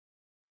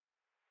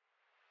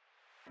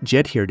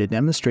Jet here to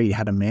demonstrate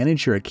how to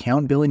manage your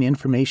account billing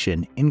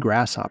information in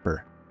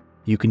Grasshopper.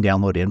 You can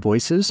download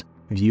invoices,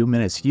 view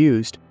minutes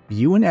used,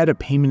 view and edit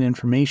payment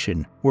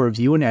information, or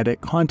view and edit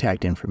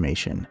contact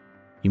information.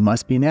 You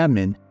must be an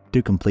admin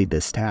to complete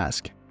this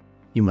task.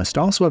 You must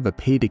also have a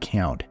paid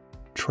account.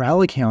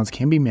 Trial accounts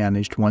can be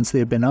managed once they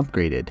have been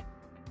upgraded.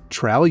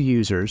 Trial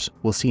users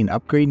will see an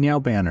Upgrade Now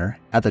banner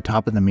at the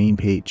top of the main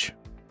page.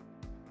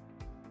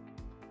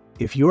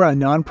 If you are a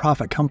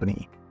nonprofit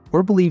company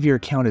or believe your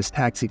account is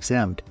tax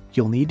exempt,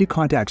 you'll need to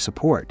contact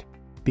support.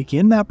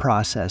 Begin that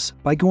process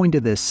by going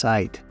to this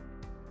site.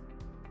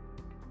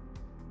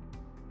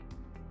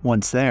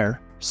 Once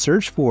there,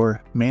 search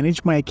for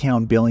Manage My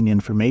Account Billing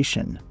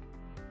Information.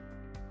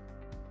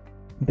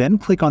 Then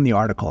click on the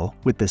article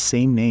with the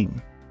same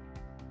name.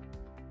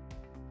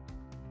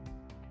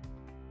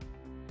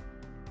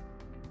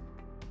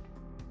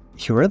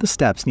 Here are the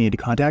steps needed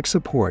to contact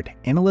support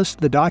and a list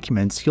of the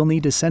documents you'll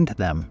need to send to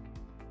them.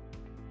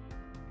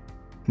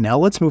 Now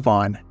let's move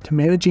on to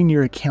managing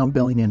your account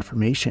billing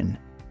information.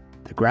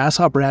 The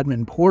Grasshopper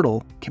admin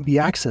portal can be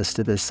accessed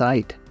to this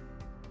site.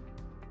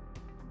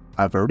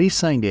 I've already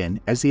signed in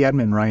as the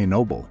admin Ryan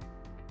Noble.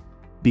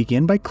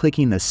 Begin by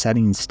clicking the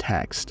Settings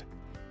text.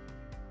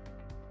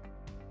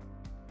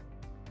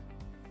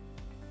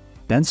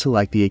 Then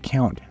select the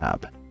Account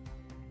tab.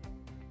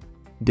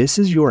 This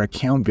is your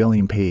account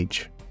billing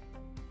page.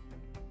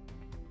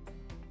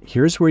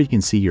 Here's where you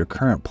can see your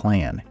current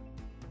plan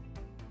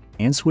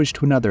and switch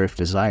to another if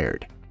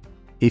desired.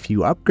 If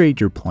you upgrade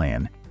your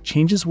plan,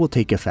 changes will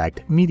take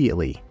effect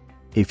immediately.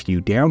 If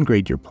you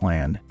downgrade your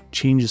plan,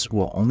 changes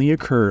will only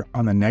occur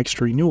on the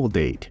next renewal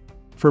date.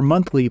 For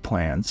monthly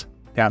plans,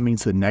 that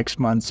means the next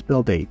month's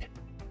bill date.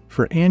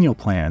 For annual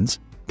plans,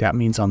 that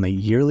means on the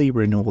yearly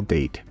renewal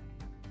date.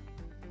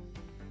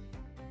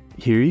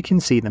 Here you can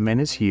see the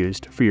minutes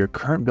used for your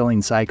current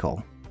billing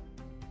cycle.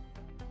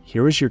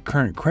 Here is your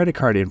current credit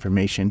card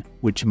information,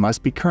 which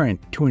must be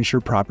current to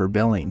ensure proper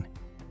billing.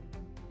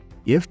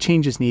 If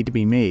changes need to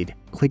be made,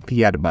 click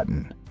the Edit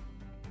button.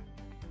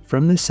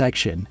 From this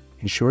section,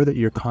 ensure that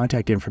your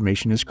contact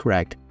information is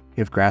correct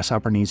if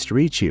Grasshopper needs to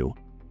reach you.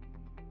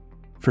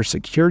 For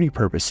security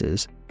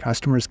purposes,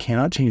 customers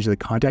cannot change the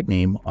contact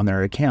name on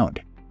their account.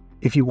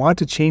 If you want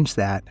to change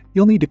that,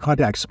 you'll need to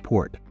contact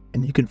support,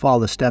 and you can follow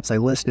the steps I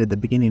listed at the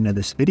beginning of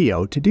this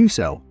video to do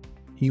so.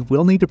 You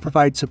will need to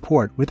provide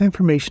support with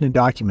information and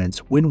documents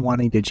when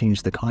wanting to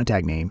change the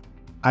contact name.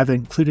 I've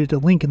included a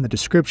link in the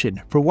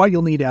description for what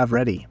you'll need to have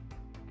ready.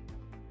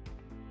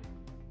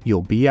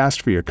 You'll be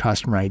asked for your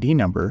customer ID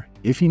number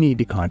if you need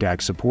to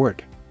contact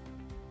support.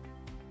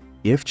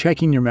 If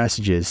checking your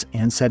messages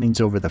and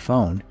settings over the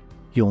phone,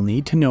 you'll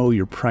need to know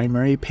your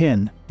primary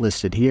PIN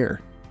listed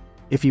here.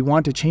 If you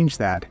want to change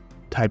that,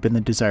 type in the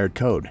desired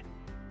code.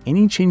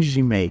 Any changes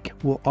you make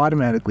will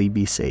automatically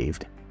be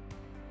saved.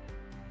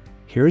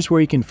 Here's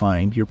where you can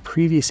find your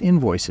previous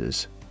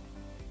invoices.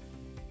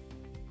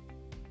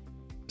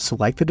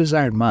 Select the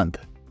desired month,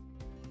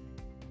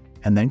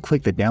 and then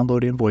click the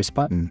Download Invoice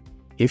button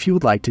if you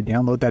would like to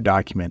download that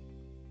document.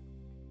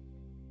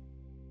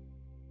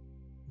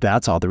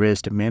 That's all there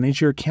is to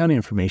manage your account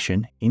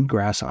information in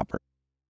Grasshopper.